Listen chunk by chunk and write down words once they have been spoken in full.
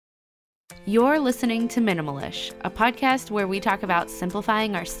You're listening to Minimalish, a podcast where we talk about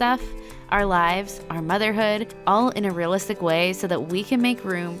simplifying our stuff, our lives, our motherhood, all in a realistic way so that we can make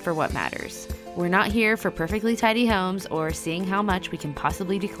room for what matters. We're not here for perfectly tidy homes or seeing how much we can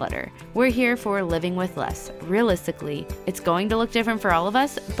possibly declutter. We're here for living with less. Realistically, it's going to look different for all of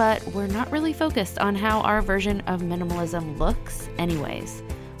us, but we're not really focused on how our version of minimalism looks anyways.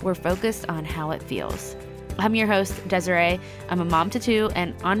 We're focused on how it feels. I'm your host, Desiree. I'm a mom to two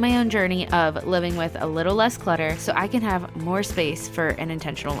and on my own journey of living with a little less clutter so I can have more space for an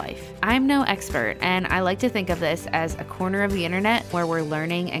intentional life. I'm no expert, and I like to think of this as a corner of the internet where we're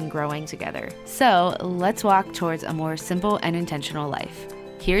learning and growing together. So let's walk towards a more simple and intentional life.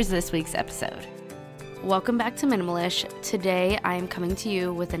 Here's this week's episode. Welcome back to Minimalish. Today I am coming to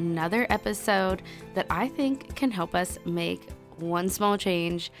you with another episode that I think can help us make one small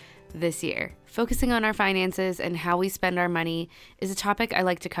change this year. Focusing on our finances and how we spend our money is a topic I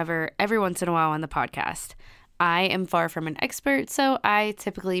like to cover every once in a while on the podcast. I am far from an expert, so I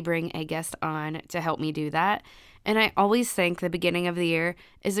typically bring a guest on to help me do that. And I always think the beginning of the year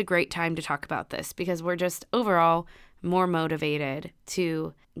is a great time to talk about this because we're just overall more motivated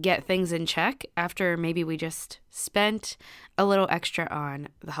to get things in check after maybe we just spent a little extra on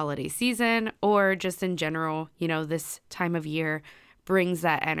the holiday season or just in general, this time of year brings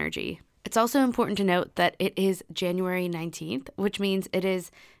that energy. It's also important to note that it is January 19th, which means it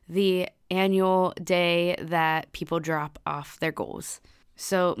is the annual day that people drop off their goals.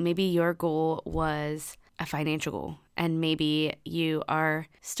 So maybe your goal was a financial goal, and maybe you are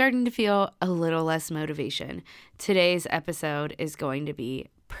starting to feel a little less motivation. Today's episode is going to be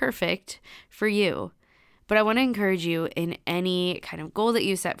perfect for you. But I want to encourage you in any kind of goal that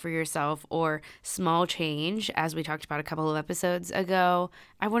you set for yourself or small change, as we talked about a couple of episodes ago,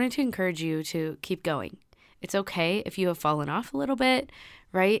 I wanted to encourage you to keep going. It's okay if you have fallen off a little bit,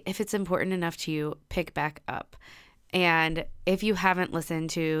 right? If it's important enough to you, pick back up. And if you haven't listened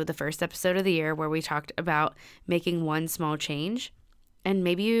to the first episode of the year where we talked about making one small change, and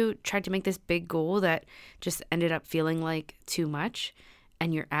maybe you tried to make this big goal that just ended up feeling like too much,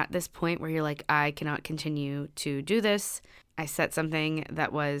 and you're at this point where you're like, I cannot continue to do this. I set something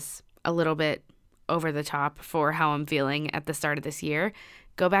that was a little bit over the top for how I'm feeling at the start of this year.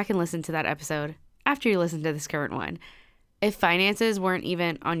 Go back and listen to that episode after you listen to this current one. If finances weren't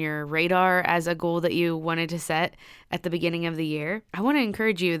even on your radar as a goal that you wanted to set at the beginning of the year, I want to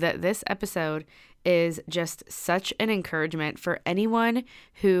encourage you that this episode is just such an encouragement for anyone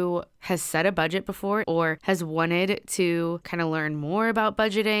who has set a budget before or has wanted to kind of learn more about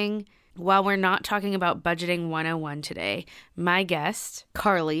budgeting. While we're not talking about budgeting 101 today, my guest,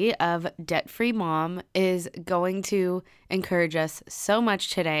 Carly of Debt Free Mom, is going to encourage us so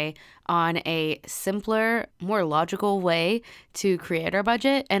much today on a simpler, more logical way to create our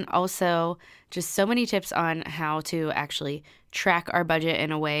budget, and also just so many tips on how to actually track our budget in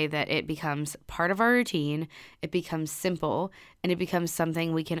a way that it becomes part of our routine, it becomes simple, and it becomes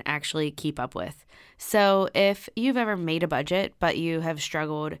something we can actually keep up with. So if you've ever made a budget, but you have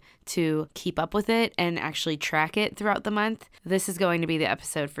struggled to keep up with it and actually track it throughout the month, this is going to be the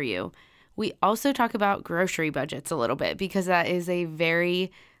episode for you. We also talk about grocery budgets a little bit because that is a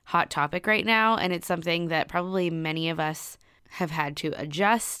very hot topic right now, and it's something that probably many of us have had to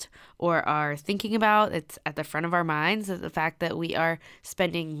adjust or are thinking about. It's at the front of our minds, the fact that we are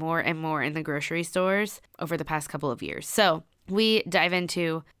spending more and more in the grocery stores over the past couple of years. So we dive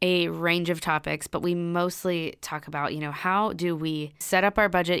into a range of topics, but we mostly talk about, how do we set up our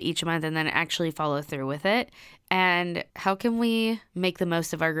budget each month and then actually follow through with it? And how can we make the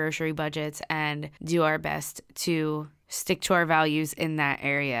most of our grocery budgets and do our best to stick to our values in that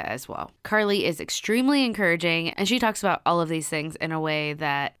area as well. Carly is extremely encouraging, and she talks about all of these things in a way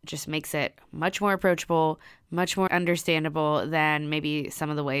that just makes it much more approachable, much more understandable than maybe some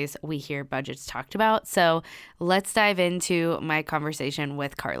of the ways we hear budgets talked about. So let's dive into my conversation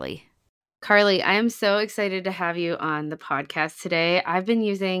with Carly. Carly, I am so excited to have you on the podcast today. I've been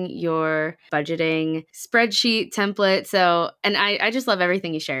using your budgeting spreadsheet template, and I just love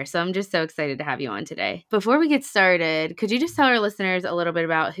everything you share. So I'm just so excited to have you on today. Before we get started, could you just tell our listeners a little bit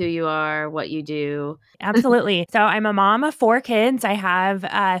about who you are, what you do? Absolutely. So I'm a mom of 4 kids. I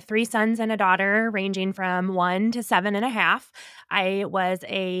have 3 sons and a daughter ranging from 1 to 7.5. I was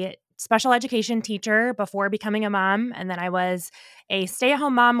a special education teacher before becoming a mom. And then I was a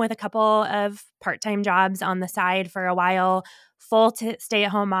stay-at-home mom with a couple of part-time jobs on the side for a while, full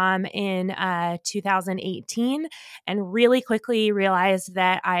stay-at-home mom in 2018, and really quickly realized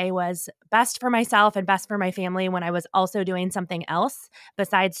that I was best for myself and best for my family when I was also doing something else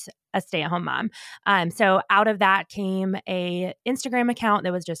besides a stay-at-home mom. So out of that came a Instagram account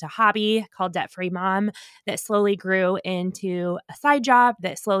that was just a hobby called Debt Free Mom that slowly grew into a side job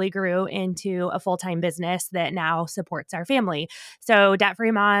that slowly grew into a full-time business that now supports our family. So Debt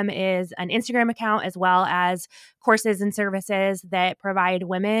Free Mom is an Instagram account as well as courses and services that provide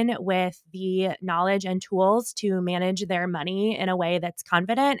women with the knowledge and tools to manage their money in a way that's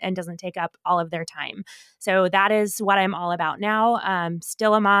confident and doesn't take up all of their time. So that is what I'm all about now.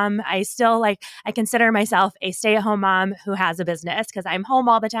 Still a mom. I consider myself a stay-at-home mom who has a business because I'm home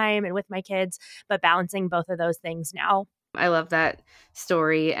all the time and with my kids, but balancing both of those things now. I love that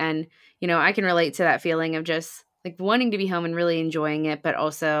story. And, I can relate to that feeling of just like wanting to be home and really enjoying it, but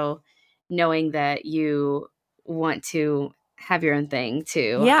also knowing that you want to have your own thing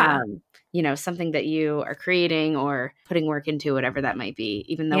too. Yeah. Something that you are creating or putting work into, whatever that might be,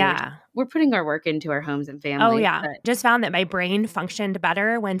 even though Yeah. we're putting our work into our homes and Oh, families. yeah. But Just found that my brain functioned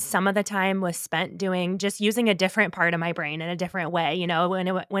better when some of the time was spent just using a different part of my brain in a different way.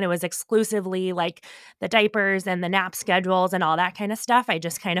 When it was exclusively like the diapers and the nap schedules and all that kind of stuff, I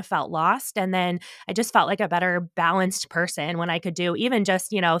just kind of felt lost. And then I just felt like a better balanced person when I could do even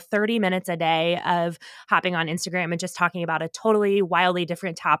just, 30 minutes a day of hopping on Instagram and just talking about a totally wildly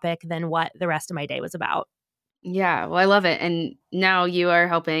different topic than what the rest of my day was about. yeah, well, I love it. And now you are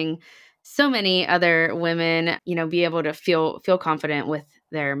helping so many other women, be able to feel confident with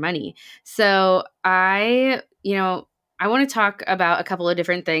their money. So I want to talk about a couple of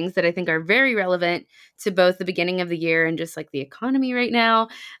different things that I think are very relevant to both the beginning of the year and just like the economy right now.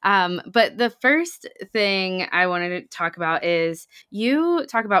 But the first thing I wanted to talk about is you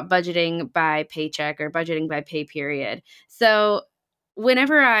talk about budgeting by paycheck or budgeting by pay period. So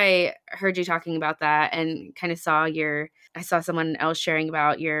whenever I heard you talking about that and kind of I saw someone else sharing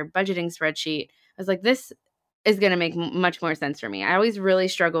about your budgeting spreadsheet, I was like, this is going to make much more sense for me. I always really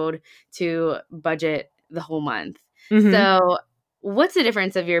struggled to budget the whole month. Mhm. So, what's the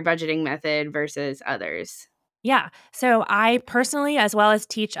difference of your budgeting method versus others? Yeah. So I personally, as well as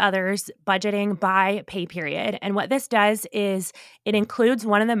teach others, budgeting by pay period. And what this does is it includes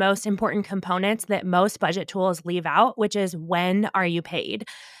one of the most important components that most budget tools leave out, which is when are you paid?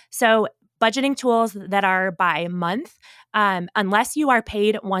 So budgeting tools that are by month, unless you are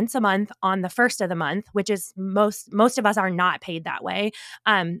paid once a month on the first of the month, which is most of us are not paid that way.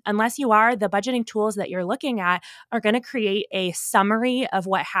 Unless you are, the budgeting tools that you're looking at are going to create a summary of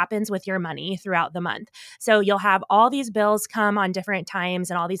what happens with your money throughout the month. So you'll have all these bills come on different times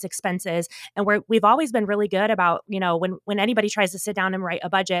and all these expenses. And we've always been really good about, when anybody tries to sit down and write a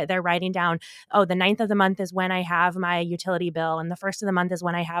budget, they're writing down, oh, the ninth of the month is when I have my utility bill and the first of the month is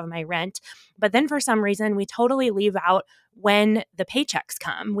when I have my rent. But then for some reason, we totally leave out when the paychecks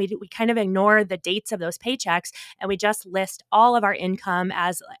come. We kind of ignore the dates of those paychecks and we just list all of our income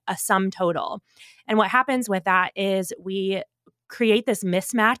as a sum total. And what happens with that is we create this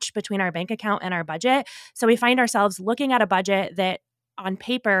mismatch between our bank account and our budget. So we find ourselves looking at a budget that on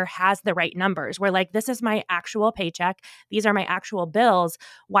paper has the right numbers. We're like, this is my actual paycheck. These are my actual bills.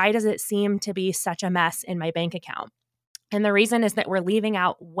 Why does it seem to be such a mess in my bank account? And the reason is that we're leaving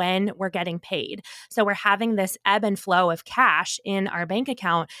out when we're getting paid. So we're having this ebb and flow of cash in our bank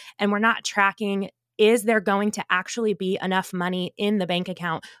account, and we're not tracking, is there going to actually be enough money in the bank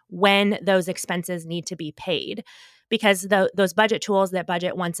account when those expenses need to be paid? Because those budget tools that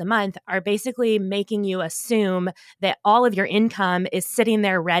budget once a month are basically making you assume that all of your income is sitting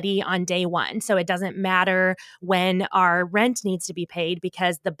there ready on day one. So it doesn't matter when our rent needs to be paid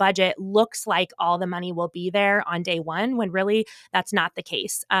because the budget looks like all the money will be there on day one, when really that's not the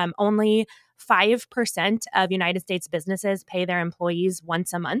case. Only 5% of United States businesses pay their employees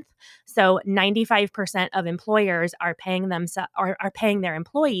once a month. So 95% of employers are paying are paying their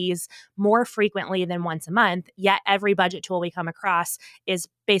employees more frequently than once a month. Yet every budget tool we come across is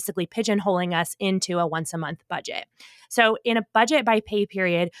basically pigeonholing us into a once a month budget. So in a budget by pay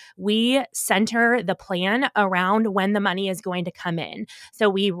period, we center the plan around when the money is going to come in. So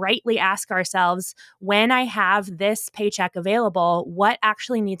we rightly ask ourselves, when I have this paycheck available, what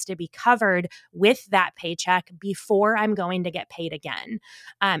actually needs to be covered with that paycheck before I'm going to get paid again?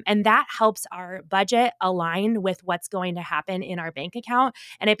 And that helps our budget align with what's going to happen in our bank account.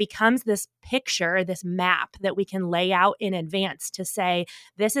 And it becomes this picture, this map that we can lay out in advance to say,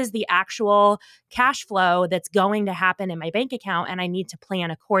 this is the actual cash flow that's going to happen in my bank account, and I need to plan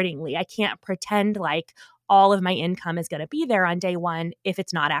accordingly. I can't pretend like all of my income is going to be there on day one if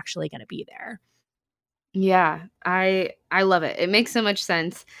it's not actually going to be there. Yeah, I love it. It makes so much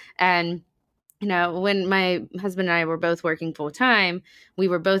sense. And when my husband and I were both working full time, we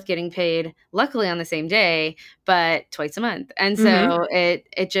were both getting paid, luckily on the same day, but twice a month. And Mm-hmm. so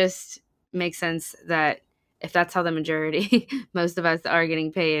it just makes sense that if that's how the majority, most of us are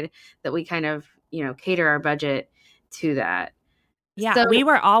getting paid, that we kind of, cater our budget to that. Yeah, So we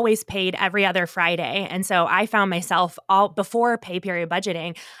were always paid every other Friday. And so I found myself all before pay period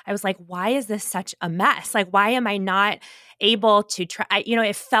budgeting, I was like, why is this such a mess? Like, why am I not able to try?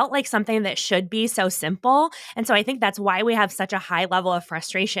 It felt like something that should be so simple. And so I think that's why we have such a high level of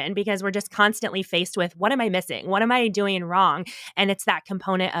frustration because we're just constantly faced with what am I missing? What am I doing wrong? And it's that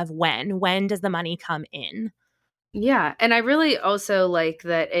component of when. When does the money come in? yeah, and I really also like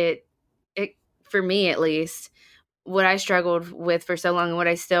that it for me at least, what I struggled with for so long and what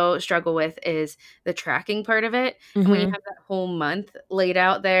I still struggle with is the tracking part of it. And when you Mm-hmm. have that whole month laid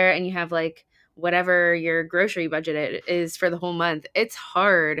out there and you have like whatever your grocery budget is for the whole month, it's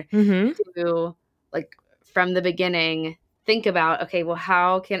hard Mm-hmm. to, like, from the beginning think about, okay, well,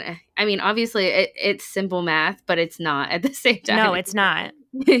 how can I mean, obviously it's simple math, but it's not at the same No, time. it's not.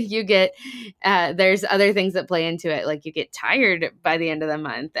 You get there's other things that play into it, like you get tired by the end of the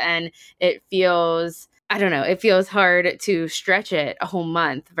month, and it feels, I don't know, it feels hard to stretch it a whole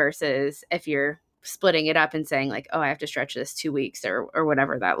month versus if you're splitting it up and saying like, oh, I have to stretch this 2 weeks or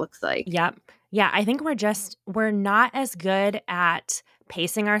whatever that looks like. Yep. Yeah, I think we're not as good at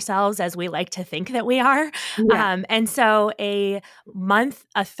pacing ourselves as we like to think that we are. Yeah. And so a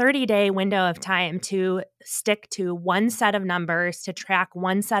 30-day window of time to stick to one set of numbers, to track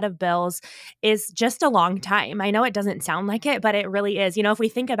one set of bills is just a long time. I know it doesn't sound like it, but it really is. If we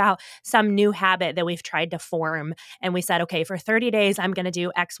think about some new habit that we've tried to form and we said, okay, for 30 days, I'm going to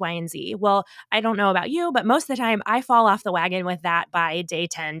do X, Y, and Z. Well, I don't know about you, but most of the time I fall off the wagon with that by day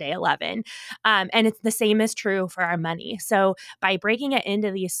 10, day 11. And it's the same is true for our money. So by breaking it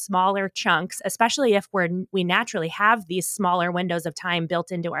into these smaller chunks, especially if we naturally have these smaller windows of time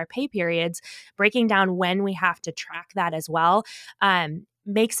built into our pay periods, breaking down when we have to track that as well,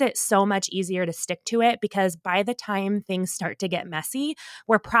 makes it so much easier to stick to it because by the time things start to get messy,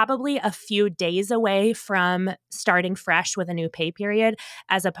 we're probably a few days away from starting fresh with a new pay period,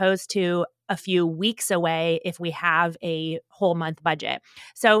 as opposed to a few weeks away if we have a whole month budget.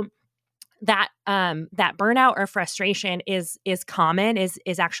 So that burnout or frustration is common,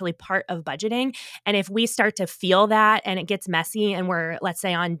 is actually part of budgeting. And if we start to feel that and it gets messy and we're, let's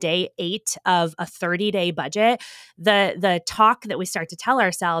say, on day 8 of a 30-day budget, the talk that we start to tell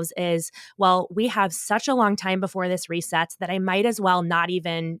ourselves is, well, we have such a long time before this resets that I might as well not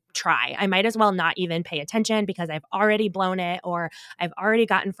even try. I might as well not even pay attention because I've already blown it, or I've already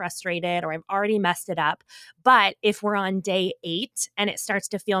gotten frustrated, or I've already messed it up. But if we're on day 8 and it starts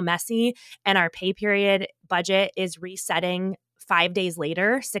to feel messy and our pay period budget is resetting 5 days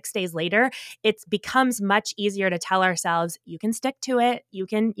later, 6 days later, it becomes much easier to tell ourselves, you can stick to it, you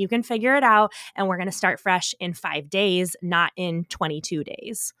can figure it out, and we're going to start fresh in 5 days, not in 22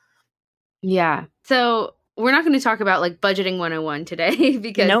 days. Yeah. So we're not going to talk about like budgeting 101 today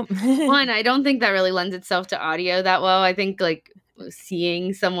because Nope. one, I don't think that really lends itself to audio that well. I think like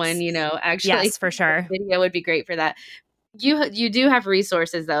seeing someone, actually Yes, for sure. video would be great for that. You do have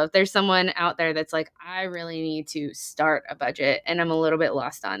resources though. If there's someone out there that's like, I really need to start a budget and I'm a little bit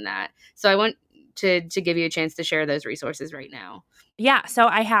lost on that. So I want to give you a chance to share those resources right now. Yeah, so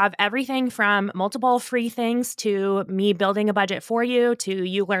I have everything from multiple free things to me building a budget for you to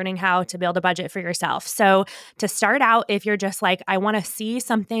you learning how to build a budget for yourself. So, to start out, if you're just like, I want to see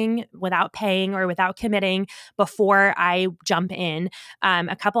something without paying or without committing before I jump in,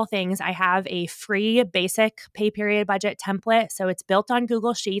 a couple things. I have a free basic pay period budget template. So, it's built on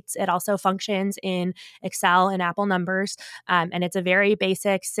Google Sheets. It also functions in Excel and Apple Numbers. And it's a very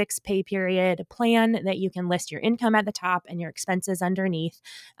basic 6 pay period plan that you can list your income at the top and your expenses underneath,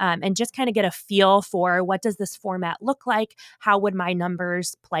 and just kind of get a feel for what does this format look like? How would my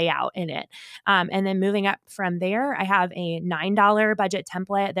numbers play out in it? And then moving up from there, I have a $9 budget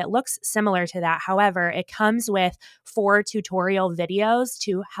template that looks similar to that. However, it comes with 4 tutorial videos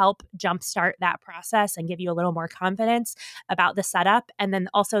to help jumpstart that process and give you a little more confidence about the setup. And then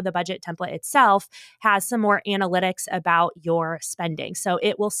also the budget template itself has some more analytics about your spending. So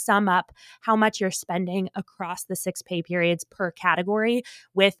it will sum up how much you're spending across the 6 pay periods per category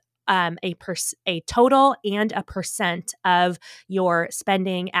with a total and a percent of your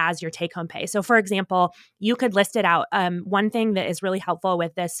spending as your take home pay. So, for example, you could list it out. One thing that is really helpful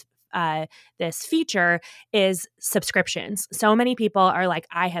with this this feature is subscriptions. So many people are like,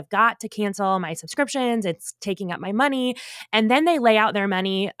 I have got to cancel my subscriptions. It's taking up my money. And then they lay out their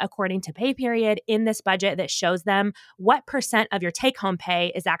money according to pay period in this budget that shows them what percent of your take home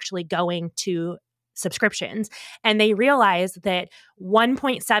pay is actually going to subscriptions. And they realize that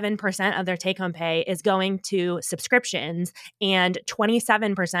 1.7% of their take home pay is going to subscriptions and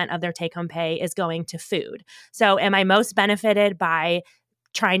 27% of their take home pay is going to food. So, am I most benefited by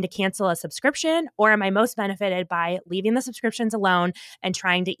trying to cancel a subscription, or am I most benefited by leaving the subscriptions alone and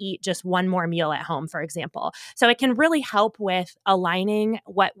trying to eat just one more meal at home, for example? So it can really help with aligning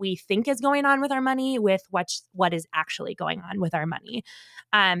what we think is going on with our money with what is actually going on with our money.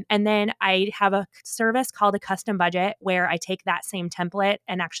 And then I have a service called a custom budget where I take that same template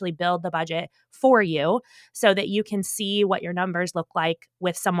and actually build the budget for you so that you can see what your numbers look like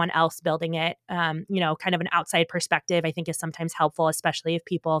with someone else building it. Kind of an outside perspective, I think is sometimes helpful, especially if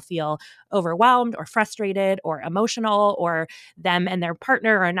people feel overwhelmed or frustrated or emotional, or them and their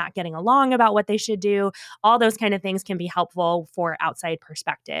partner are not getting along about what they should do. All those kind of things can be helpful for outside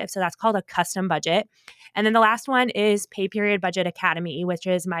perspective. So that's called a custom budget. And then the last one is Pay Period Budget Academy, which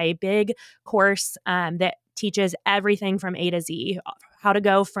is my big course that teaches everything from A to Z, how to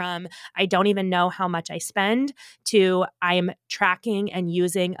go from I don't even know how much I spend to I'm tracking and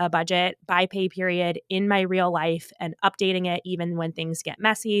using a budget by pay period in my real life and updating it even when things get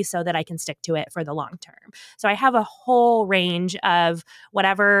messy so that I can stick to it for the long term. So I have a whole range of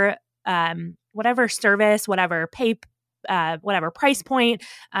whatever service, whatever whatever price point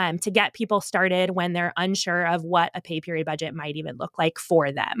to get people started when they're unsure of what a pay period budget might even look like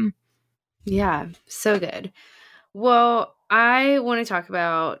for them. Yeah, so good. Well, I want to talk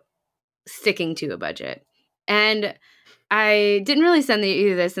about sticking to a budget. And I didn't really send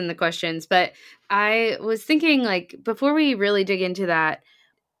you this in the questions, but I was thinking, like, before we really dig into that,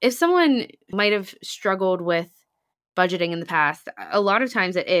 if someone might have struggled with budgeting in the past, a lot of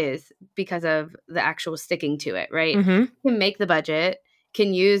times it is because of the actual sticking to it, right? Mm-hmm. You can make the budget,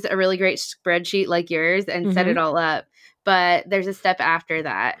 can use a really great spreadsheet like yours and set Mm-hmm. it all up, but there's a step after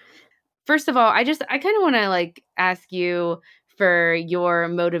that. First of all, I kind of want to like ask you for your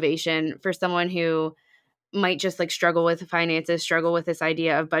motivation for someone who might just like struggle with finances, struggle with this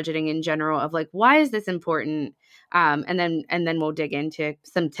idea of budgeting in general, of like, why is this important? And then we'll dig into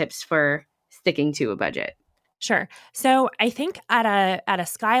some tips for sticking to a budget. Sure. So I think at a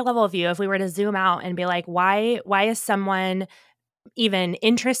sky level view, if we were to zoom out and be like, why is someone even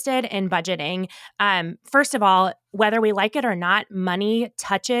interested in budgeting? First of all, whether we like it or not, money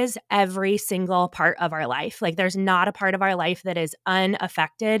touches every single part of our life. Like there's not a part of our life that is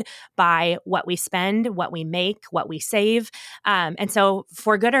unaffected by what we spend, what we make, what we save. And so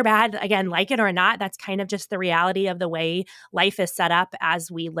for good or bad, again, like it or not, that's kind of just the reality of the way life is set up as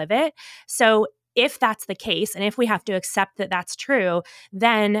we live it. So if that's the case, and if we have to accept that that's true,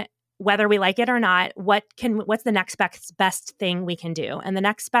 then whether we like it or not, what's the next best thing we can do? And the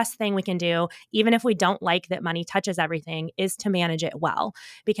next best thing we can do, even if we don't like that money touches everything, is to manage it well.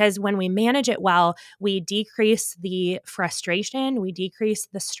 Because when we manage it well, we decrease the frustration, we decrease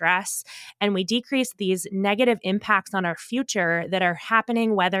the stress, and we decrease these negative impacts on our future that are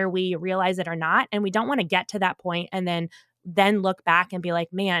happening whether we realize it or not. And we don't want to get to that point and then look back and be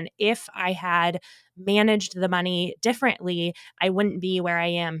like, man, if I had managed the money differently, I wouldn't be where I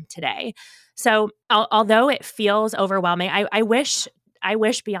am today. So although it feels overwhelming, I wish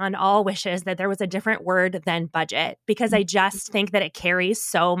beyond all wishes that there was a different word than budget, because I just think that it carries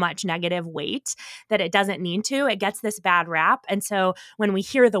so much negative weight that it doesn't need to. It gets this bad rap. And so when we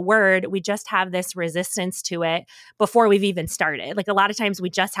hear the word, we just have this resistance to it before we've even started. Like a lot of times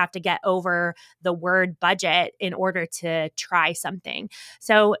we just have to get over the word budget in order to try something.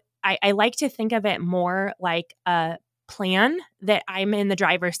 So I like to think of it more like a plan that I'm in the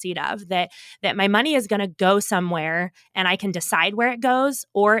driver's seat of, that my money is going to go somewhere and I can decide where it goes,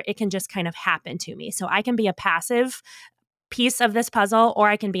 or it can just kind of happen to me. So I can be a passive piece of this puzzle, or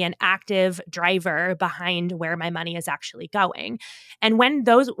I can be an active driver behind where my money is actually going. And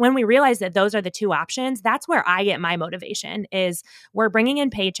when we realize that those are the two options, that's where I get my motivation. Is we're bringing in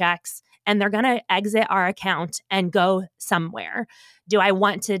paychecks and they're going to exit our account and go somewhere. Do I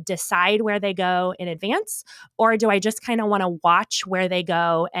want to decide where they go in advance, or do I just kind of want to watch where they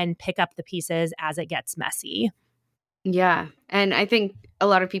go and pick up the pieces as it gets messy? Yeah. And I think a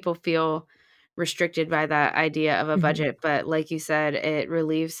lot of people feel restricted by that idea of a Mhm. budget, but like you said, it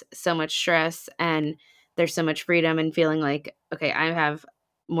relieves so much stress and there's so much freedom and feeling like, okay, I have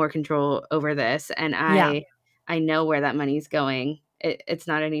more control over this and Yeah. I know where that money's going. it's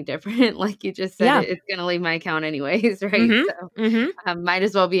not any different. Like you just said, Yeah. it's going to leave my account anyways, right? Mhm. So Mhm. might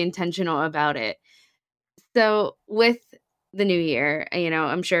as well be intentional about it. So with the new year,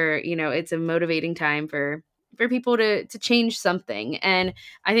 I'm sure, it's a motivating time for people to change something. And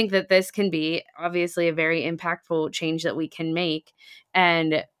I think that this can be obviously a very impactful change that we can make,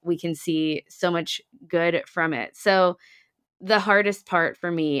 and we can see so much good from it. So the hardest part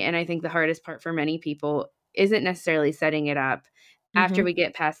for me, and I think the hardest part for many people, isn't necessarily setting it up. After Mhm. we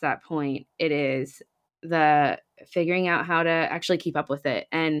get past that point, it is the figuring out how to actually keep up with it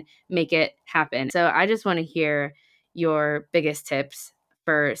and make it happen. So I just want to hear your biggest tips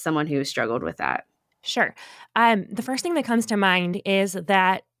for someone who struggled with that. Sure. The first thing that comes to mind is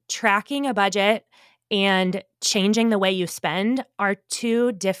that tracking a budget and changing the way you spend are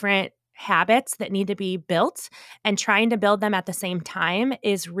two different habits that need to be built, and trying to build them at the same time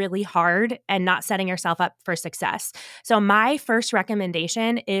is really hard and not setting yourself up for success. So my first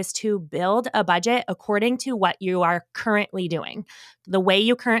recommendation is to build a budget according to what you are currently doing, the way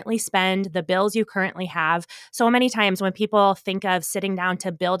you currently spend, the bills you currently have. So many times when people think of sitting down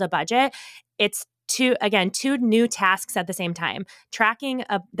to build a budget, it's two new tasks at the same time: tracking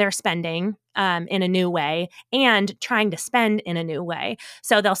their spending in a new way and trying to spend in a new way.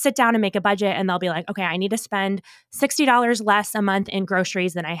 So they'll sit down and make a budget, and they'll be like, okay, I need to spend $60 less a month in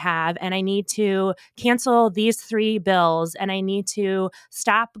groceries than I have, and I need to cancel these 3 bills, and I need to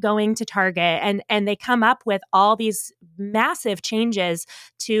stop going to Target. And they come up with all these massive changes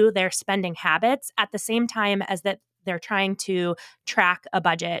to their spending habits at the same time as that they're trying to track a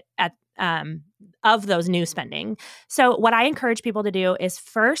budget of those new spending. So what I encourage people to do is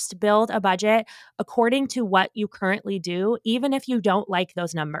first build a budget according to what you currently do, even if you don't like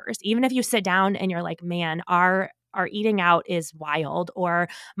those numbers. Even if you sit down and you're like, man, our eating out is wild, or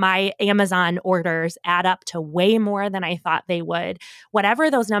my Amazon orders add up to way more than I thought they would. Whatever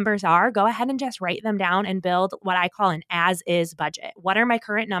those numbers are, go ahead and just write them down and build what I call an as-is budget. What are my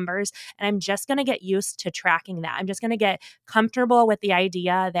current numbers? And I'm just going to get used to tracking that. I'm just going to get comfortable with the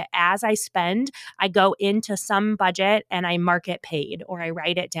idea that as I spend, I go into some budget and I mark it paid, or I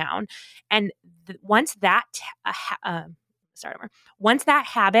write it down. And once that once that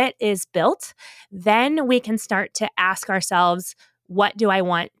habit is built, then we can start to ask ourselves, what do I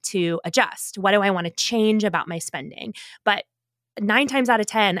want to adjust? What do I want to change about my spending? But 9 times out of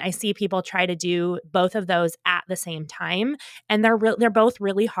 10, I see people try to do both of those at the same time, and they're both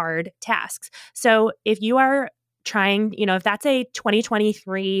really hard tasks. So if you are trying, if that's a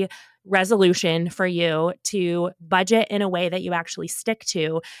 2023 resolution for you to budget in a way that you actually stick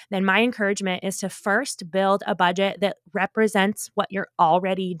to, then my encouragement is to first build a budget that represents what you're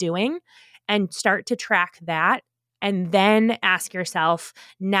already doing and start to track that. And then ask yourself,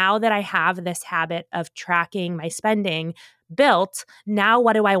 now that I have this habit of tracking my spending built, now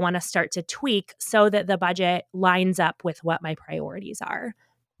what do I want to start to tweak so that the budget lines up with what my priorities are?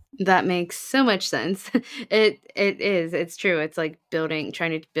 That makes so much sense. It's true. It's like trying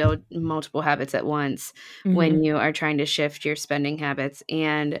to build multiple habits at once Mm-hmm. when you are trying to shift your spending habits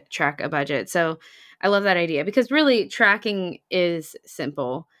and track a budget. So I love that idea, because really tracking is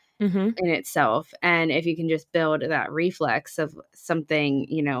simple Mm-hmm. in itself. And if you can just build that reflex of something,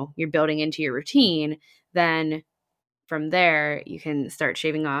 you're building into your routine, then from there you can start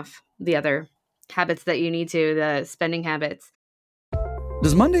shaving off the other habits that you need to, the spending habits.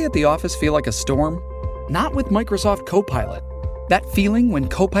 Does Monday at the office feel like a storm? Not with Microsoft Copilot. That feeling when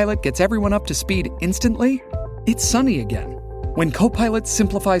Copilot gets everyone up to speed instantly? It's sunny again. When Copilot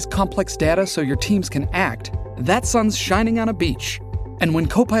simplifies complex data so your teams can act, that sun's shining on a beach. And when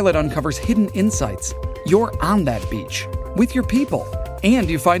Copilot uncovers hidden insights, you're on that beach with your people, and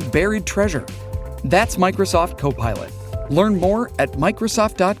you find buried treasure. That's Microsoft Copilot. Learn more at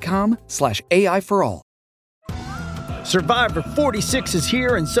Microsoft.com/AI for all. Survivor 46 is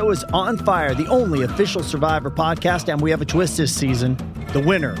here, and so is On Fire, the only official Survivor podcast, and we have a twist this season. The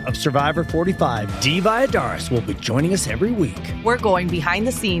winner of Survivor 45, Dee Valladares, will be joining us every week. We're going behind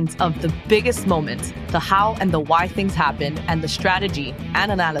the scenes of the biggest moments, the how and the why things happen, and the strategy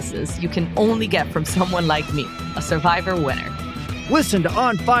and analysis you can only get from someone like me, a Survivor winner. Listen to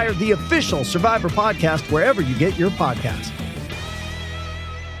On Fire, the official Survivor podcast, wherever you get your podcasts.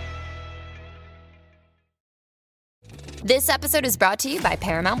 This episode is brought to you by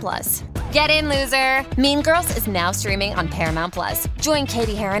Paramount Plus. Get in, loser! Mean Girls is now streaming on Paramount Plus. Join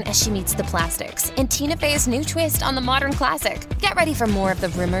Katie Heron as she meets the plastics in Tina Fey's new twist on the modern classic. Get ready for more of the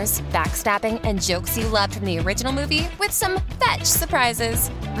rumors, backstabbing, and jokes you loved from the original movie with some fetch surprises.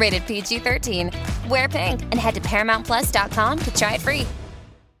 Rated PG-13. Wear pink and head to ParamountPlus.com to try it free.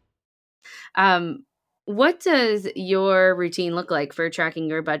 What does your routine look like for tracking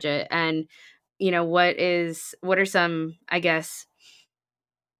your budget? And, what are some, I guess,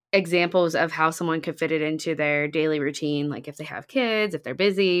 examples of how someone could fit it into their daily routine, like if they have kids, if they're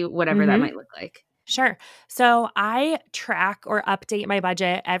busy, whatever that Mhm. might look like? Sure. So I track or update my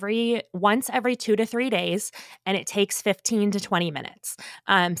budget every 2 to 3 days, and it takes 15 to 20 minutes.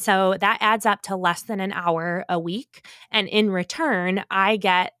 So that adds up to less than an hour a week. And in return, I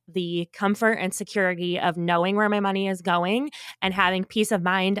get the comfort and security of knowing where my money is going and having peace of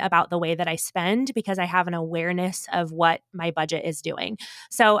mind about the way that I spend because I have an awareness of what my budget is doing.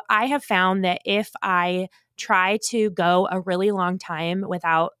 So I have found that if I try to go a really long time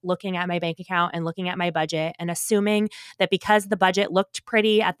without looking at my bank account and looking at my budget and assuming that because the budget looked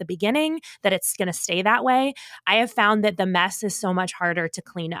pretty at the beginning that it's going to stay that way. I have found that the mess is so much harder to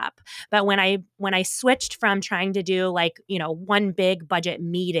clean up. But when I switched from trying to do one big budget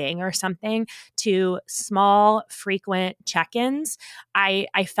meeting or something to small frequent check-ins, I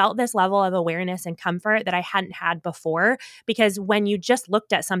felt this level of awareness and comfort that I hadn't had before, because when you just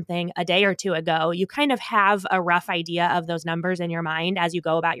looked at something a day or two ago, you kind of have a rough idea of those numbers in your mind as you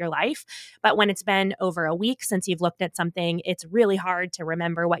go about your life. But when it's been over a week since you've looked at something, it's really hard to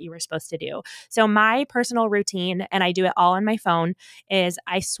remember what you were supposed to do. So my personal routine, and I do it all on my phone, is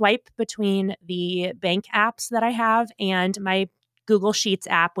I swipe between the bank apps that I have and my Google Sheets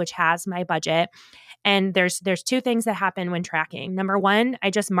app, which has my budget. And there's two things that happen when tracking. Number one,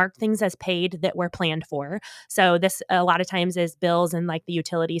 I just mark things as paid that were planned for. So this a lot of times is bills in like the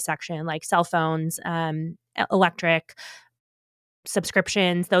utility section, like cell phones, electric,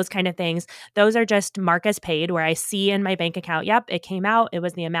 subscriptions, those kind of things. Those are just mark as paid, where I see in my bank account, yep, it came out. It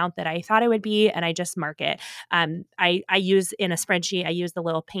was the amount that I thought it would be, and I just mark it. I use in a spreadsheet, I use the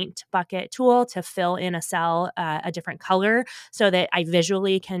little paint bucket tool to fill in a cell a different color so that I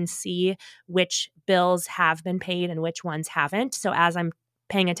visually can see which bills have been paid and which ones haven't. So as I'm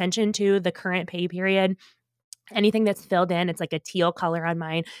paying attention to the current pay period, anything that's filled in, it's like a teal color on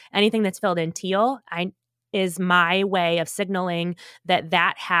mine. Anything that's filled in teal, is my way of signaling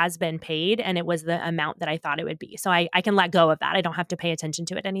that has been paid and it was the amount that I thought it would be. So I can let go of that. I don't have to pay attention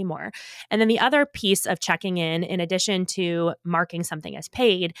to it anymore. And then the other piece of checking in addition to marking something as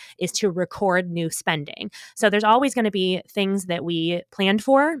paid, is to record new spending. So there's always going to be things that we planned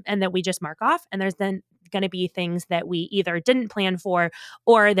for and that we just mark off. And there's then going to be things that we either didn't plan for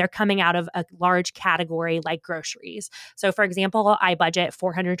or they're coming out of a large category like groceries. So for example, I budget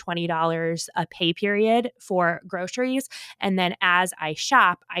 $420 a pay period for groceries. And then as I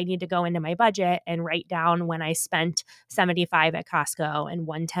shop, I need to go into my budget and write down when I spent $75 at Costco and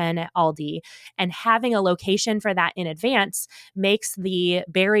 $110 at Aldi. And having a location for that in advance makes the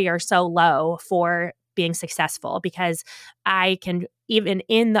barrier so low for being successful, because I can, even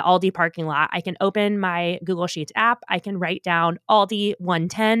in the Aldi parking lot, I can open my Google Sheets app, I can write down Aldi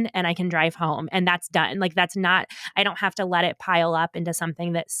 110 and I can drive home and that's done. Like that's not, I don't have to let it pile up into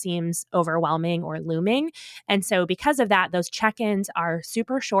something that seems overwhelming or looming. And so because of that, those check-ins are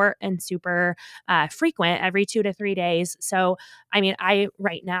super short and super frequent every 2 to 3 days. So, I mean,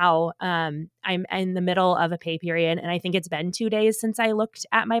 right now, I'm in the middle of a pay period and I think it's been 2 days since I looked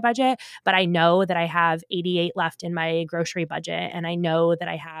at my budget, but I know that I have 88 left in my grocery budget and I know that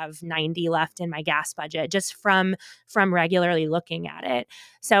I have 90 left in my gas budget just from regularly looking at it.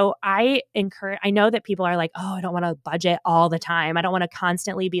 So I know that people are like, oh, I don't want to budget all the time. I don't want to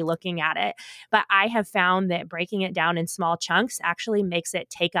constantly be looking at it. But I have found that breaking it down in small chunks actually makes it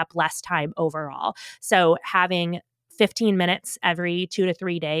take up less time overall. So having 15 minutes every 2 to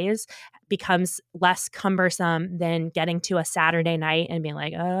 3 days becomes less cumbersome than getting to a Saturday night and being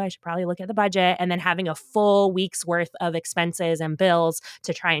like, oh, I should probably look at the budget, and then having a full week's worth of expenses and bills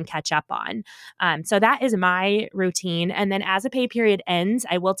to try and catch up on. So that is my routine. And then as a pay period ends,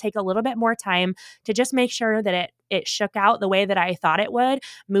 I will take a little bit more time to just make sure that it shook out the way that I thought it would,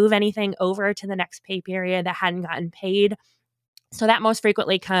 move anything over to the next pay period that hadn't gotten paid. So that most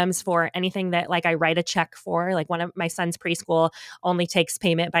frequently comes for anything that like I write a check for, like one of my son's preschool only takes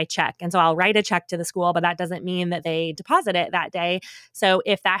payment by check. And so I'll write a check to the school, but that doesn't mean that they deposit it that day. So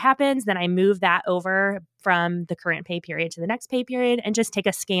if that happens, then I move that over from the current pay period to the next pay period and just take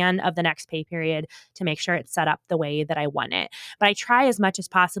a scan of the next pay period to make sure it's set up the way that I want it. But I try as much as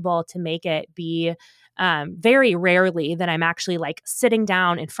possible to make it be very rarely that I'm actually like sitting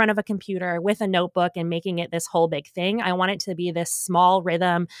down in front of a computer with a notebook and making it this whole big thing. I want it to be this small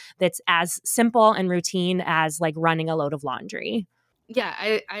rhythm that's as simple and routine as like running a load of laundry. Yeah,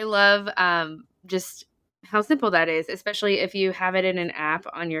 I love just how simple that is, especially if you have it in an app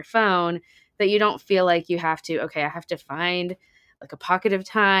on your phone that you don't feel like you have to, okay, I have to find like a pocket of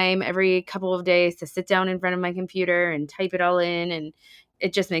time every couple of days to sit down in front of my computer and type it all in. And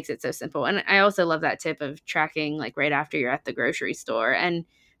it just makes it so simple. And I also love that tip of tracking like right after you're at the grocery store. And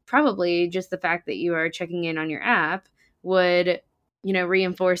probably just the fact that you are checking in on your app would,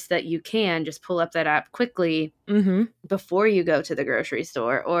 reinforce that you can just pull up that app quickly before you go to the grocery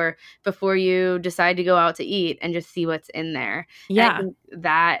store or before you decide to go out to eat and just see what's in there. Yeah. And I think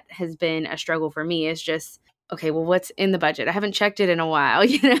that has been a struggle for me, is just, okay, well, what's in the budget? I haven't checked it in a while, I'm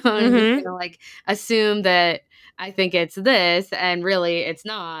just gonna like assume that I think it's this and really it's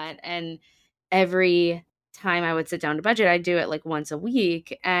not. And every time I would sit down to budget, I'd do it like once a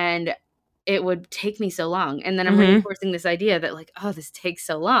week and it would take me so long. And then I'm reinforcing this idea that like, oh, this takes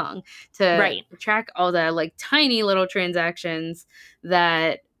so long to track all the like tiny little transactions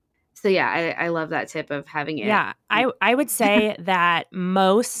that. So yeah, I love that tip of having it. Yeah, I would say that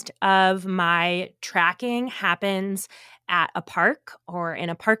most of my tracking happens at a park or in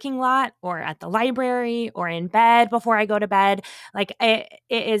a parking lot or at the library or in bed before I go to bed. Like it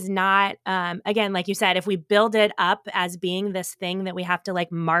is not, again, like you said, if we build it up as being this thing that we have to like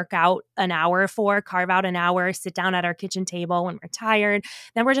mark out an hour for, carve out an hour, sit down at our kitchen table when we're tired,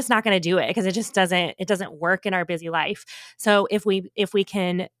 then we're just not going to do it because it doesn't work in our busy life. So if we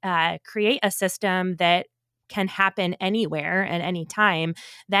can create a system that can happen anywhere at any time,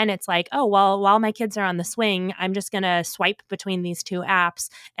 then it's like, oh, well, while my kids are on the swing, I'm just going to swipe between these two apps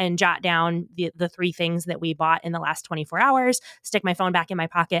and jot down the three things that we bought in the last 24 hours, stick my phone back in my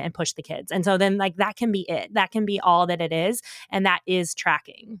pocket and push the kids. And so then like that can be it. That can be all that it is. And that is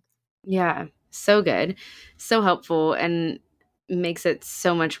tracking. Yeah, so good. So helpful and makes it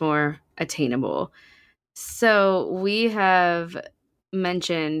so much more attainable. So we have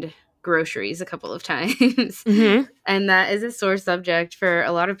mentioned groceries a couple of times. And that is a sore subject for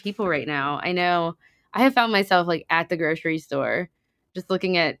a lot of people right now. I know I have found myself like at the grocery store just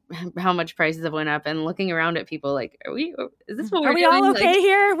looking at how much prices have went up and looking around at people like, is this what we're doing? Are we all okay like,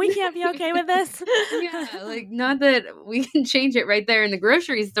 here? We can't be okay with this. Yeah, like not that we can change it right there in the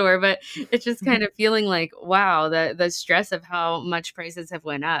grocery store, but it's just kind of feeling like, wow, the stress of how much prices have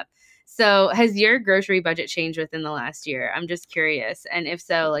went up. So has your grocery budget changed within the last year? I'm just curious. And if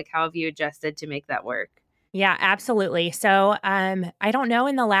so, like how have you adjusted to make that work? Yeah, absolutely. So I don't know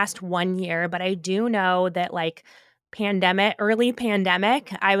in the last 1 year, but I do know that like early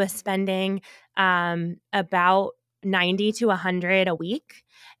pandemic, I was spending about 90 to 100 a week,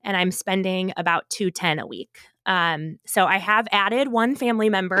 and I'm spending about 210 a week. So I have added one family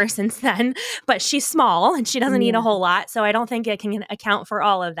member since then, but she's small and she doesn't eat a whole lot. So I don't think it can account for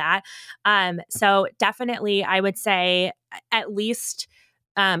all of that. So definitely I would say at least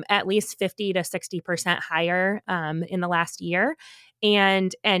 50 to 60% higher in the last year.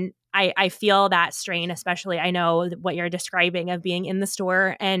 And I feel that strain, especially I know what you're describing of being in the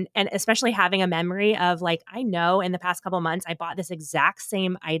store and especially having a memory of like, I know in the past couple months, I bought this exact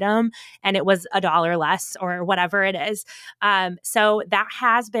same item and it was $1 less or whatever it is. So that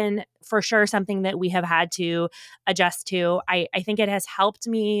has been for sure something that we have had to adjust to. I think it has helped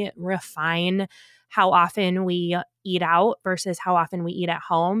me refine how often we eat out versus how often we eat at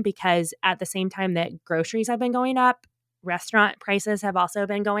home, because at the same time that groceries have been going up, restaurant prices have also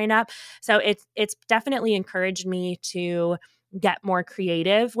been going up. So it's definitely encouraged me to get more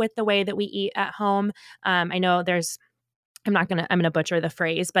creative with the way that we eat at home. I know I'm going to butcher the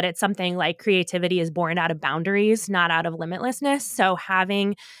phrase, but it's something like creativity is born out of boundaries, not out of limitlessness. So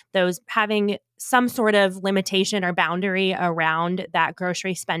having some sort of limitation or boundary around that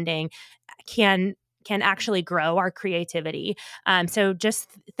grocery spending can actually grow our creativity. So just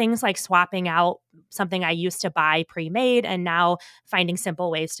things like swapping out something I used to buy pre-made and now finding simple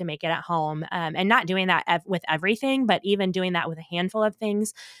ways to make it at home, and not doing that with everything, but even doing that with a handful of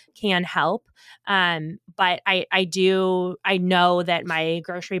things can help. But I know that my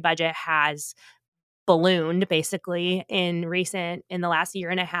grocery budget has ballooned basically in the last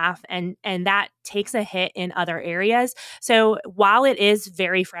year and a half, and that takes a hit in other areas. So while it is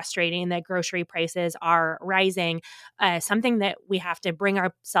very frustrating that grocery prices are rising, something that we have to bring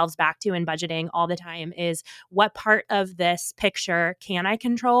ourselves back to in budgeting all the time is what part of this picture can I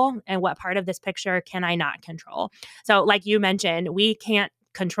control and what part of this picture can I not control. So like you mentioned, we can't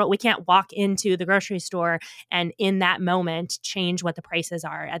walk into the grocery store and in that moment change what the prices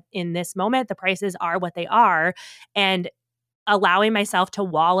are. In this moment, the prices are what they are. And allowing myself to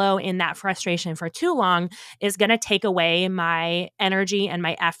wallow in that frustration for too long is going to take away my energy and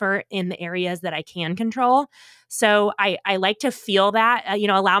my effort in the areas that I can control. So I like to feel that,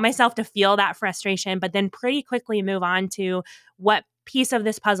 allow myself to feel that frustration, but then pretty quickly move on to what piece of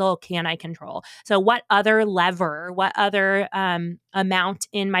this puzzle can I control? So what other lever, what other amount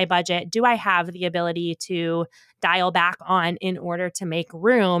in my budget do I have the ability to dial back on in order to make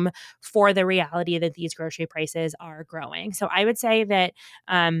room for the reality that these grocery prices are growing? So I would say that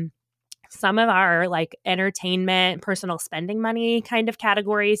some of our like entertainment, personal spending money kind of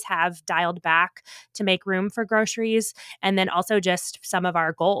categories have dialed back to make room for groceries. And then also just some of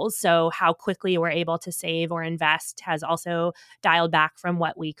our goals. So, how quickly we're able to save or invest has also dialed back from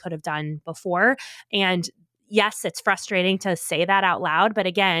what we could have done before. And yes, it's frustrating to say that out loud. But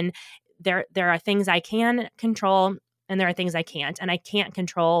again, there are things I can control and there are things I can't. And I can't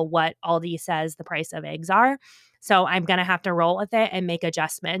control what Aldi says the price of eggs are. So I'm going to have to roll with it and make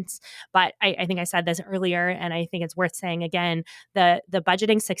adjustments. But I think I said this earlier, and I think it's worth saying again, the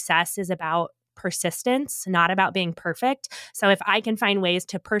budgeting success is about persistence, not about being perfect. So if I can find ways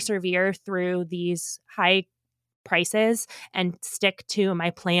to persevere through these high prices and stick to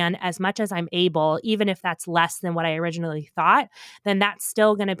my plan as much as I'm able, even if that's less than what I originally thought, then that's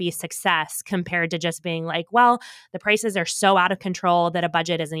still going to be success compared to just being like, well, the prices are so out of control that a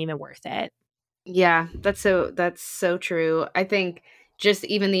budget isn't even worth it. Yeah, that's so true. I think just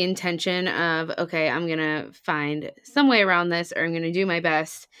even the intention of, okay, I'm going to find some way around this, or I'm going to do my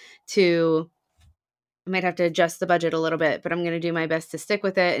best to, I might have to adjust the budget a little bit, but I'm going to do my best to stick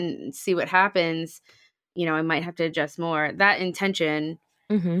with it and see what happens. I might have to adjust more. That intention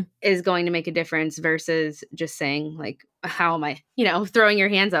is going to make a difference versus just saying like, how am I, throwing your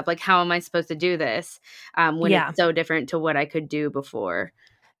hands up, like, how am I supposed to do this? When Yeah. it's so different to what I could do before.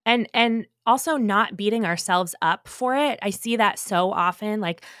 And also not beating ourselves up for it. I see that so often,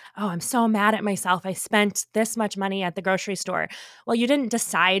 like, oh, I'm so mad at myself. I spent this much money at the grocery store. Well, you didn't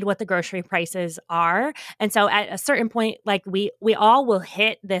decide what the grocery prices are. And so at a certain point, like we all will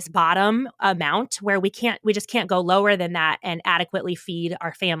hit this bottom amount where we just can't go lower than that and adequately feed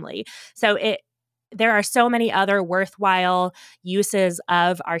our family. So there are so many other worthwhile uses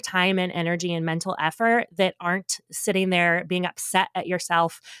of our time and energy and mental effort that aren't sitting there being upset at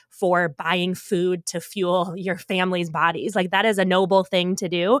yourself for buying food to fuel your family's bodies. Like, that is a noble thing to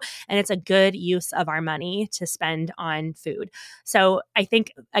do. And it's a good use of our money to spend on food. So I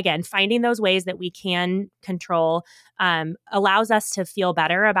think, again, finding those ways that we can control allows us to feel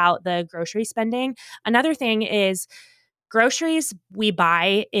better about the grocery spending. Another thing is groceries we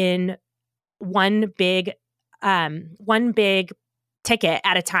buy in one big ticket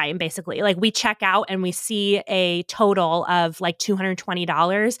at a time, basically. Like, we check out and we see a total of like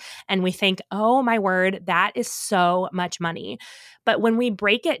 $220 and we think, oh my word, that is so much money. But when we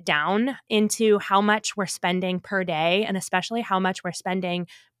break it down into how much we're spending per day, and especially how much we're spending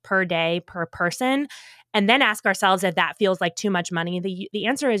per day per person, and then ask ourselves if that feels like too much money, the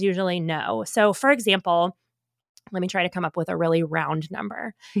answer is usually no. So for example, let me try to come up with a really round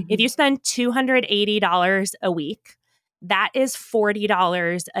number. If you spend $280 a week, that is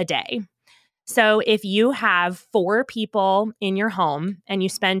 $40 a day. So if you have 4 people in your home and you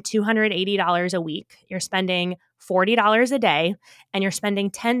spend $280 a week, you're spending $40 a day and you're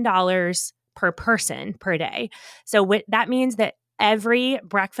spending $10 per person per day. So that means that every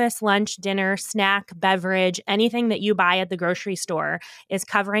breakfast, lunch, dinner, snack, beverage, anything that you buy at the grocery store is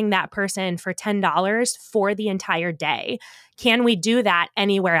covering that person for $10 for the entire day. Can we do that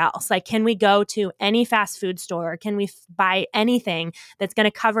anywhere else? Like, can we go to any fast food store? Can we buy anything that's going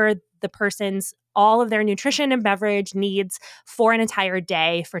to cover the person's all of their nutrition and beverage needs for an entire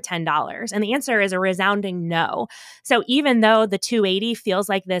day for $10? And the answer is a resounding no. So even though the $280 feels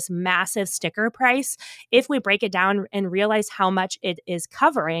like this massive sticker price, if we break it down and realize how much it is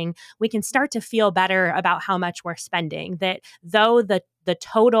covering, we can start to feel better about how much we're spending. That though the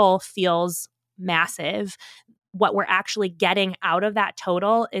total feels massive, what we're actually getting out of that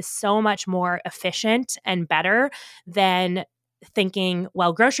total is so much more efficient and better than thinking,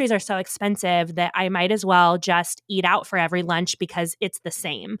 well, groceries are so expensive that I might as well just eat out for every lunch because it's the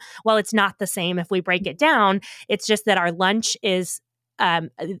same. Well, it's not the same if we break it down. It's just that our lunch is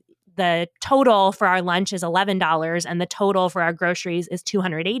the total for our lunch is $11 and the total for our groceries is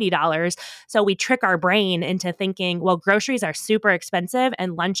 $280. So we trick our brain into thinking, well, groceries are super expensive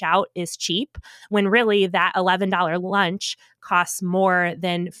and lunch out is cheap, when really that $11 lunch costs more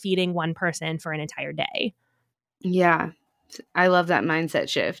than feeding one person for an entire day. Yeah. I love that mindset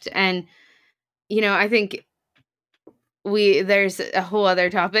shift. And, I think there's a whole other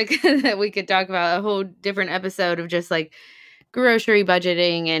topic that we could talk about, a whole different episode of just like grocery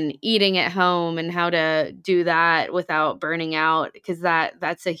budgeting and eating at home and how to do that without burning out. Because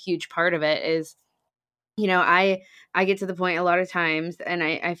that's a huge part of it is, I get to the point a lot of times and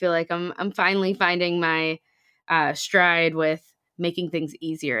I feel like I'm finally finding my stride with making things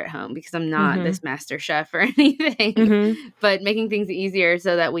easier at home, because I'm not this master chef or anything, but making things easier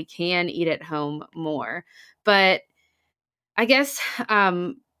so that we can eat at home more. But I guess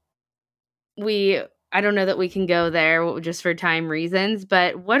I don't know that we can go there just for time reasons,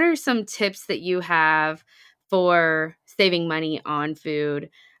 but what are some tips that you have for saving money on food?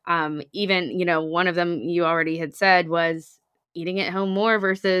 Even, one of them you already had said was eating at home more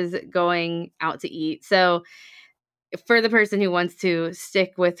versus going out to eat. So for the person who wants to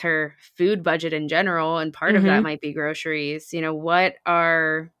stick with her food budget in general, and part of that might be groceries, what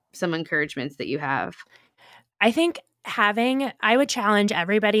are some encouragements that you have? I think I would challenge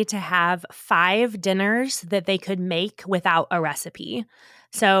everybody to have 5 dinners that they could make without a recipe.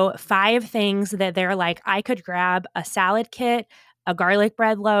 So 5 things that they're like, I could grab a salad kit, a garlic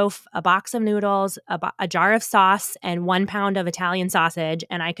bread loaf, a box of noodles, a jar of sauce, and 1 pound of Italian sausage,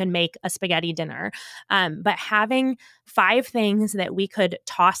 and I could make a spaghetti dinner. But having 5 things that we could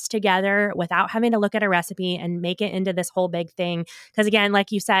toss together without having to look at a recipe and make it into this whole big thing. Because again,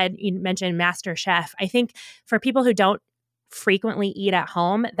 like you said, you mentioned Master Chef. I think for people who don't frequently eat at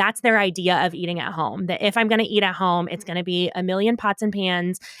home, that's their idea of eating at home. That if I'm going to eat at home, it's going to be a million pots and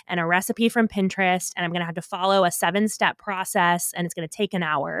pans and a recipe from Pinterest, and I'm going to have to follow a 7-step process, and it's going to take an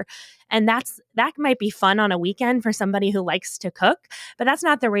hour. And that might be fun on a weekend for somebody who likes to cook, but that's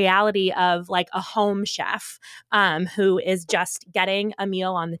not the reality of like a home chef who is just getting a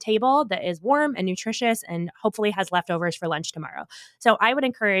meal on the table that is warm and nutritious and hopefully has leftovers for lunch tomorrow. So I would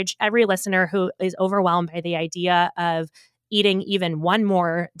encourage every listener who is overwhelmed by the idea of eating even one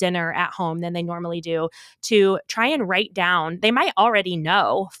more dinner at home than they normally do to try and write down. They might already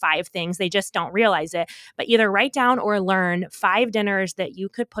know 5 things, they just don't realize it, but either write down or learn 5 dinners that you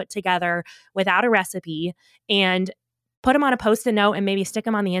could put together without a recipe and put them on a Post-it note and maybe stick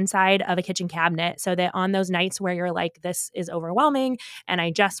them on the inside of a kitchen cabinet so that on those nights where you're like, this is overwhelming and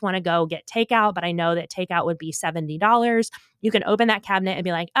I just want to go get takeout, but I know that takeout would be $70, you can open that cabinet and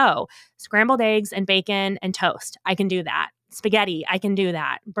be like, oh, scrambled eggs and bacon and toast, I can do that. Spaghetti, I can do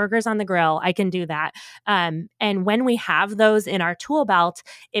that. Burgers on the grill, I can do that. And when we have those in our tool belt,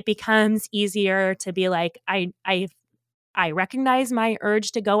 it becomes easier to be like, I recognize my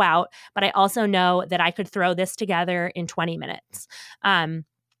urge to go out, but I also know that I could throw this together in 20 minutes.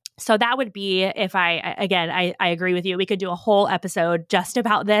 So that would be I agree with you. We could do a whole episode just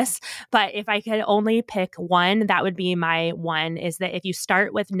about this, but if I could only pick one, that would be my one, is that if you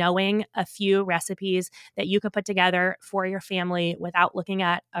start with knowing a few recipes that you could put together for your family without looking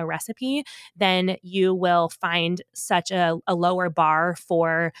at a recipe, then you will find such a lower bar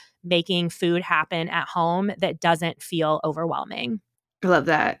for making food happen at home that doesn't feel overwhelming. I love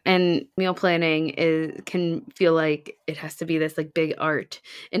that. And meal planning can feel like it has to be this like big art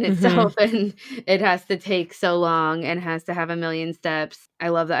in itself, and it has to take so long and has to have a million steps. I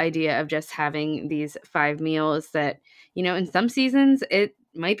love the idea of just having these 5 meals that, in some seasons it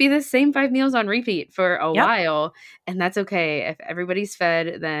might be the same 5 meals on repeat for a while, and that's okay. If everybody's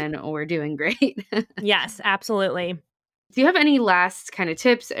fed, then we're doing great. Yes, absolutely. Do you have any last kind of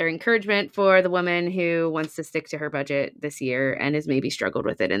tips or encouragement for the woman who wants to stick to her budget this year and has maybe struggled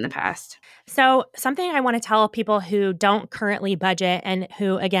with it in the past? So something I want to tell people who don't currently budget and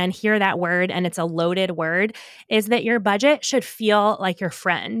who, again, hear that word and it's a loaded word, is that your budget should feel like your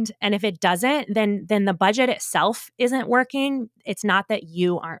friend. And if it doesn't, then the budget itself isn't working. It's not that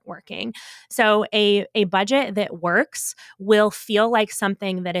you aren't working. So a budget that works will feel like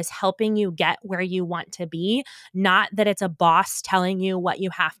something that is helping you get where you want to be, not that it's a boss telling you what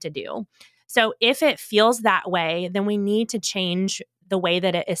you have to do. So if it feels that way, then we need to change the way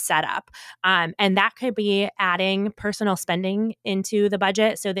that it is set up. And that could be adding personal spending into the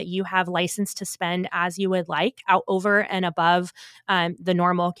budget so that you have license to spend as you would like out over and above the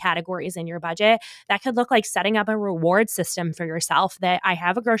normal categories in your budget. That could look like setting up a reward system for yourself that I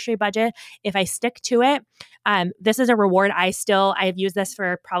have a grocery budget. If I stick to it, this is a reward I've used this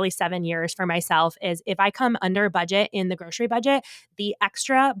for probably 7 years for myself, is if I come under budget in the grocery budget, the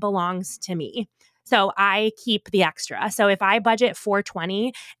extra belongs to me. So I keep the extra. So if I budget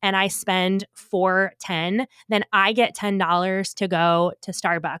 $420 and I spend $410, then I get $10 to go to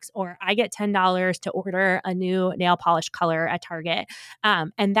Starbucks, or I get $10 to order a new nail polish color at Target.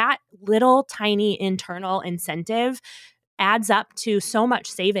 And that little tiny internal incentive adds up to so much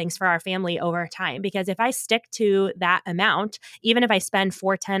savings for our family over time. Because if I stick to that amount, even if I spend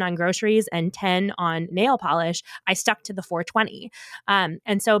 $410 on groceries and $10 on nail polish, I stuck to the $420.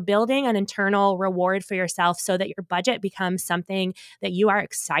 And so building an internal reward for yourself so that your budget becomes something that you are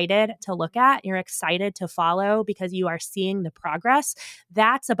excited to look at, you're excited to follow because you are seeing the progress,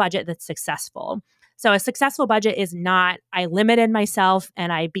 that's a budget that's successful. So a successful budget is not, I limited myself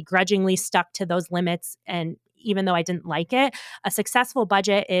and I begrudgingly stuck to those limits. And even though I didn't like it, a successful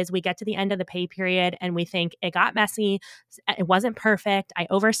budget is we get to the end of the pay period and we think it got messy. It wasn't perfect. I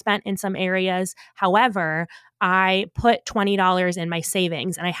overspent in some areas. However, I put $20 in my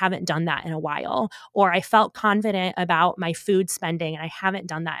savings and I haven't done that in a while. Or I felt confident about my food spending and I haven't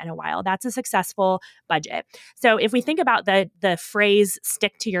done that in a while. That's a successful budget. So if we think about the phrase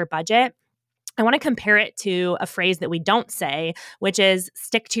stick to your budget, I want to compare it to a phrase that we don't say, which is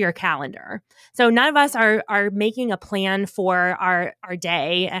stick to your calendar. So none of us are making a plan for our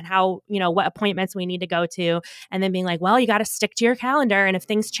day and how, what appointments we need to go to, and then being like, well, you got to stick to your calendar. And if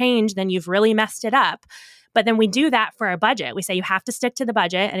things change, then you've really messed it up. But then we do that for our budget. We say you have to stick to the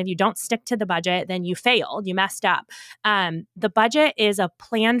budget. And if you don't stick to the budget, then you failed, you messed up. The budget is a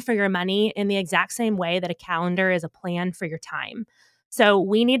plan for your money in the exact same way that a calendar is a plan for your time. So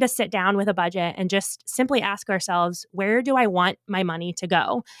we need to sit down with a budget and just simply ask ourselves, where do I want my money to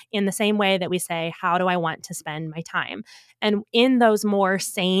go? In the same way that we say, how do I want to spend my time? And in those more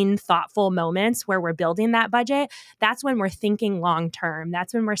sane, thoughtful moments where we're building that budget, that's when we're thinking long term.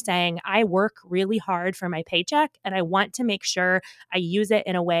 That's when we're saying, I work really hard for my paycheck and I want to make sure I use it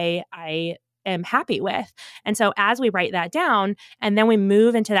in a way I am happy with. And so as we write that down and then we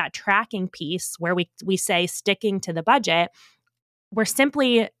move into that tracking piece where we say sticking to the budget, we're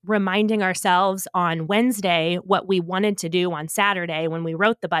simply reminding ourselves on Wednesday what we wanted to do on Saturday when we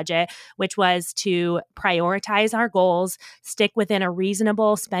wrote the budget, which was to prioritize our goals, stick within a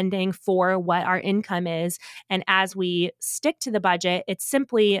reasonable spending for what our income is. And as we stick to the budget, it's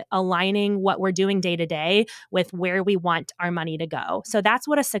simply aligning what we're doing day to day with where we want our money to go. So that's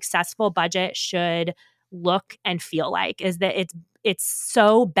what a successful budget should look and feel like, is that it's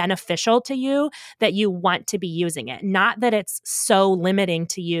so beneficial to you that you want to be using it, not that it's so limiting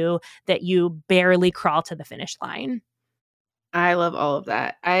to you that you barely crawl to the finish line. I love all of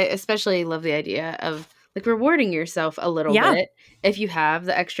that. I especially love the idea of like rewarding yourself a little bit if you have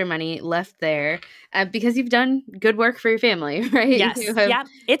the extra money left there because you've done good work for your family, right? Yes. Yeah.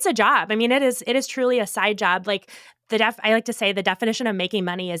 It's a job. I mean, it is truly a side job. Like I like to say the definition of making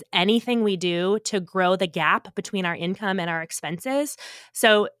money is anything we do to grow the gap between our income and our expenses.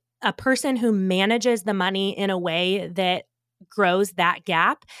 So a person who manages the money in a way that grows that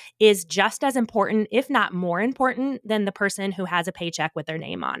gap is just as important, if not more important, than the person who has a paycheck with their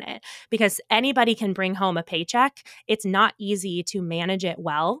name on it. Because anybody can bring home a paycheck. It's not easy to manage it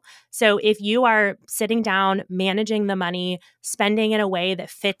well. So if you are sitting down, managing the money, spending in a way that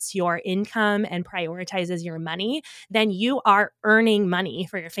fits your income and prioritizes your money, then you are earning money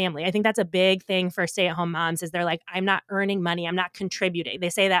for your family. I think that's a big thing for stay-at-home moms is they're like, I'm not earning money. I'm not contributing. They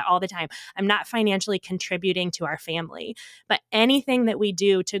say that all the time. I'm not financially contributing to our family. But anything that we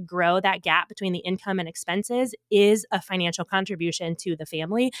do to grow that gap between the income and expenses is a financial contribution to the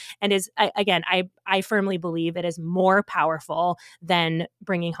family. And is, again, I firmly believe it is more powerful than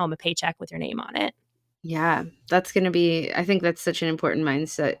bringing home a paycheck with your name on it. Yeah, that's going to be, I think that's such an important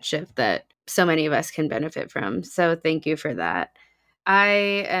mindset shift that so many of us can benefit from. So thank you for that.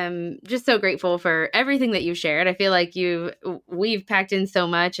 I am just so grateful for everything that you've shared. I feel like we've packed in so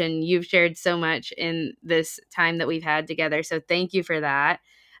much and you've shared so much in this time that we've had together. So thank you for that.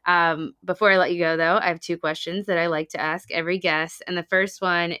 Before I let you go, though, I have 2 questions that I like to ask every guest. And the first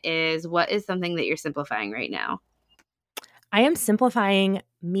one is, what is something that you're simplifying right now? I am simplifying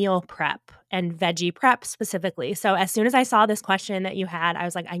meal prep and veggie prep specifically. So as soon as I saw this question that you had, I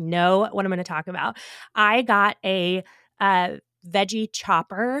was like, I know what I'm going to talk about. I got a veggie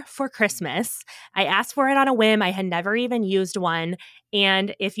chopper for Christmas. I asked for it on a whim. I had never even used one.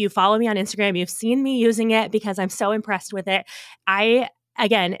 And if you follow me on Instagram, you've seen me using it because I'm so impressed with it.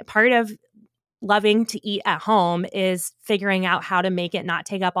 Again, part of loving to eat at home is figuring out how to make it not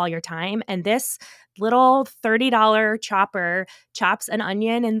take up all your time. And this little $30 chopper chops an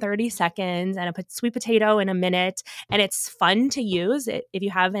onion in 30 seconds and a sweet potato in a minute. And it's fun to use. If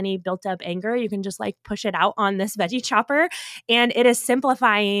you have any built up anger, you can just like push it out on this veggie chopper. And it is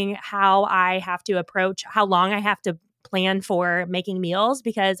simplifying how I have to approach, how long I have to plan for making meals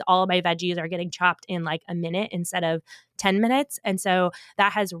because all of my veggies are getting chopped in like a minute instead of 10 minutes. And so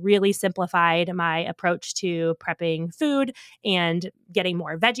that has really simplified my approach to prepping food and getting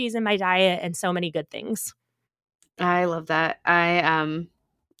more veggies in my diet and so many good things. I love that. I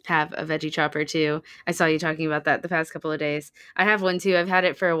have a veggie chopper too. I saw you talking about that the past couple of days. I have one too. I've had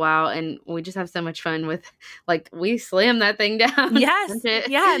it for a while and we just have so much fun with like we slam that thing down. Yes.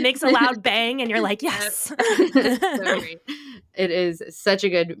 Yeah. It makes a loud bang and you're like, yes. It is such a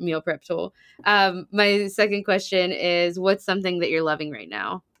good meal prep tool. My second question is, what's something that you're loving right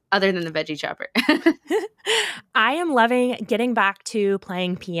now? other than the veggie chopper? I am loving getting back to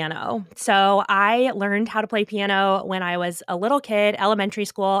playing piano. So I learned how to play piano when I was a little kid, elementary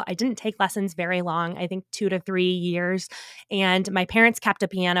school. I didn't take lessons very long, I think 2 to 3 years. And my parents kept a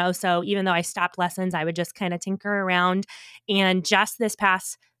piano. So even though I stopped lessons, I would just kind of tinker around. And just this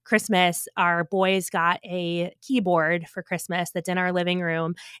past Christmas, our boys got a keyboard for Christmas that's in our living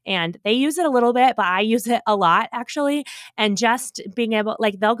room, and they use it a little bit, but I use it a lot actually. And just being able,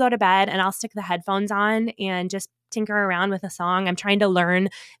 like, they'll go to bed and I'll stick the headphones on and just tinker around with a song. I'm trying to learn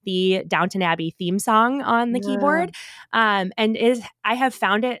the Downton Abbey theme song on the keyboard. I have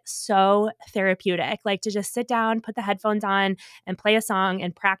found it so therapeutic, like to just sit down, put the headphones on and play a song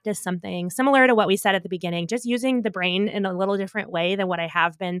and practice something similar to what we said at the beginning, just using the brain in a little different way than what I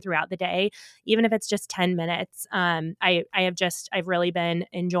have been throughout the day, even if it's just 10 minutes. I've really been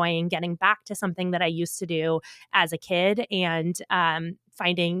enjoying getting back to something that I used to do as a kid, and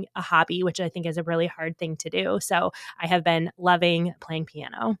finding a hobby, which I think is a really hard thing to do. So I have been loving playing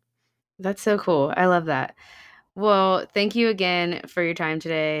piano. That's so cool. I love that. Well, thank you again for your time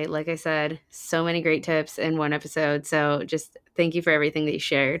today. Like I said, so many great tips in one episode. So just thank you for everything that you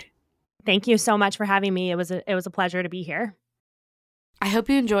shared. Thank you so much for having me. It was a pleasure to be here. I hope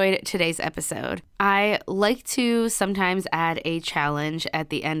you enjoyed today's episode. I like to sometimes add a challenge at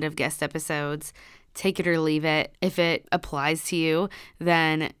the end of guest episodes. Take it or leave it. If it applies to you,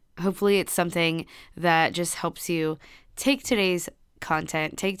 then hopefully it's something that just helps you take today's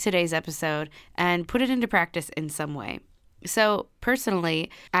content, take today's episode, and put it into practice in some way. So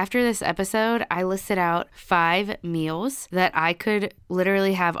personally, after this episode, I listed out 5 meals that I could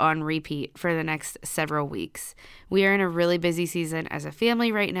literally have on repeat for the next several weeks. We are in a really busy season as a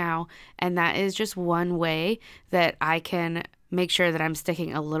family right now, and that is just one way that I can make sure that I'm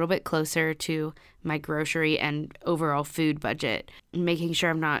sticking a little bit closer to my grocery and overall food budget, making sure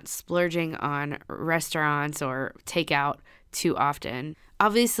I'm not splurging on restaurants or takeout too often.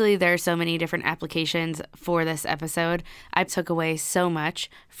 Obviously, there are so many different applications for this episode. I took away so much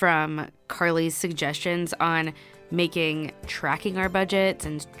from Carly's suggestions on making tracking our budgets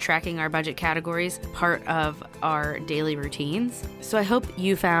and tracking our budget categories part of our daily routines. So I hope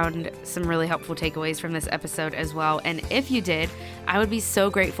you found some really helpful takeaways from this episode as well. And if you did, I would be so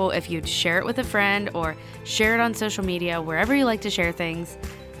grateful if you'd share it with a friend or share it on social media, wherever you like to share things.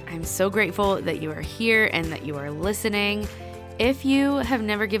 I'm so grateful that you are here and that you are listening. If you have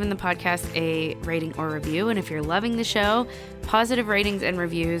never given the podcast a rating or review, and if you're loving the show, positive ratings and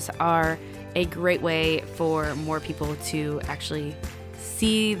reviews are a great way for more people to actually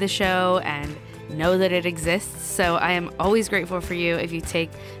see the show and know that it exists. So I am always grateful for you if you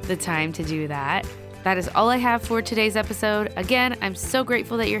take the time to do that. That is all I have for today's episode. Again, I'm so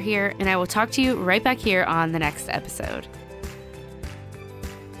grateful that you're here, and I will talk to you right back here on the next episode.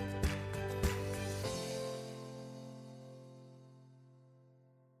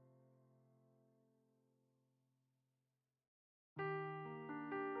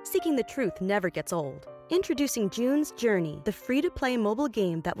 Seeking the truth never gets old. Introducing June's Journey, the free-to-play mobile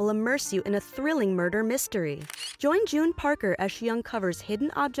game that will immerse you in a thrilling murder mystery. Join June Parker as she uncovers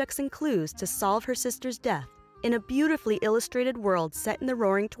hidden objects and clues to solve her sister's death in a beautifully illustrated world set in the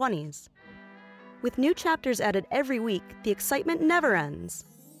Roaring '20s. With new chapters added every week, the excitement never ends.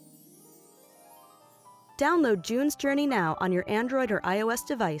 Download June's Journey now on your Android or iOS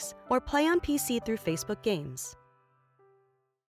device, or play on PC through Facebook Games.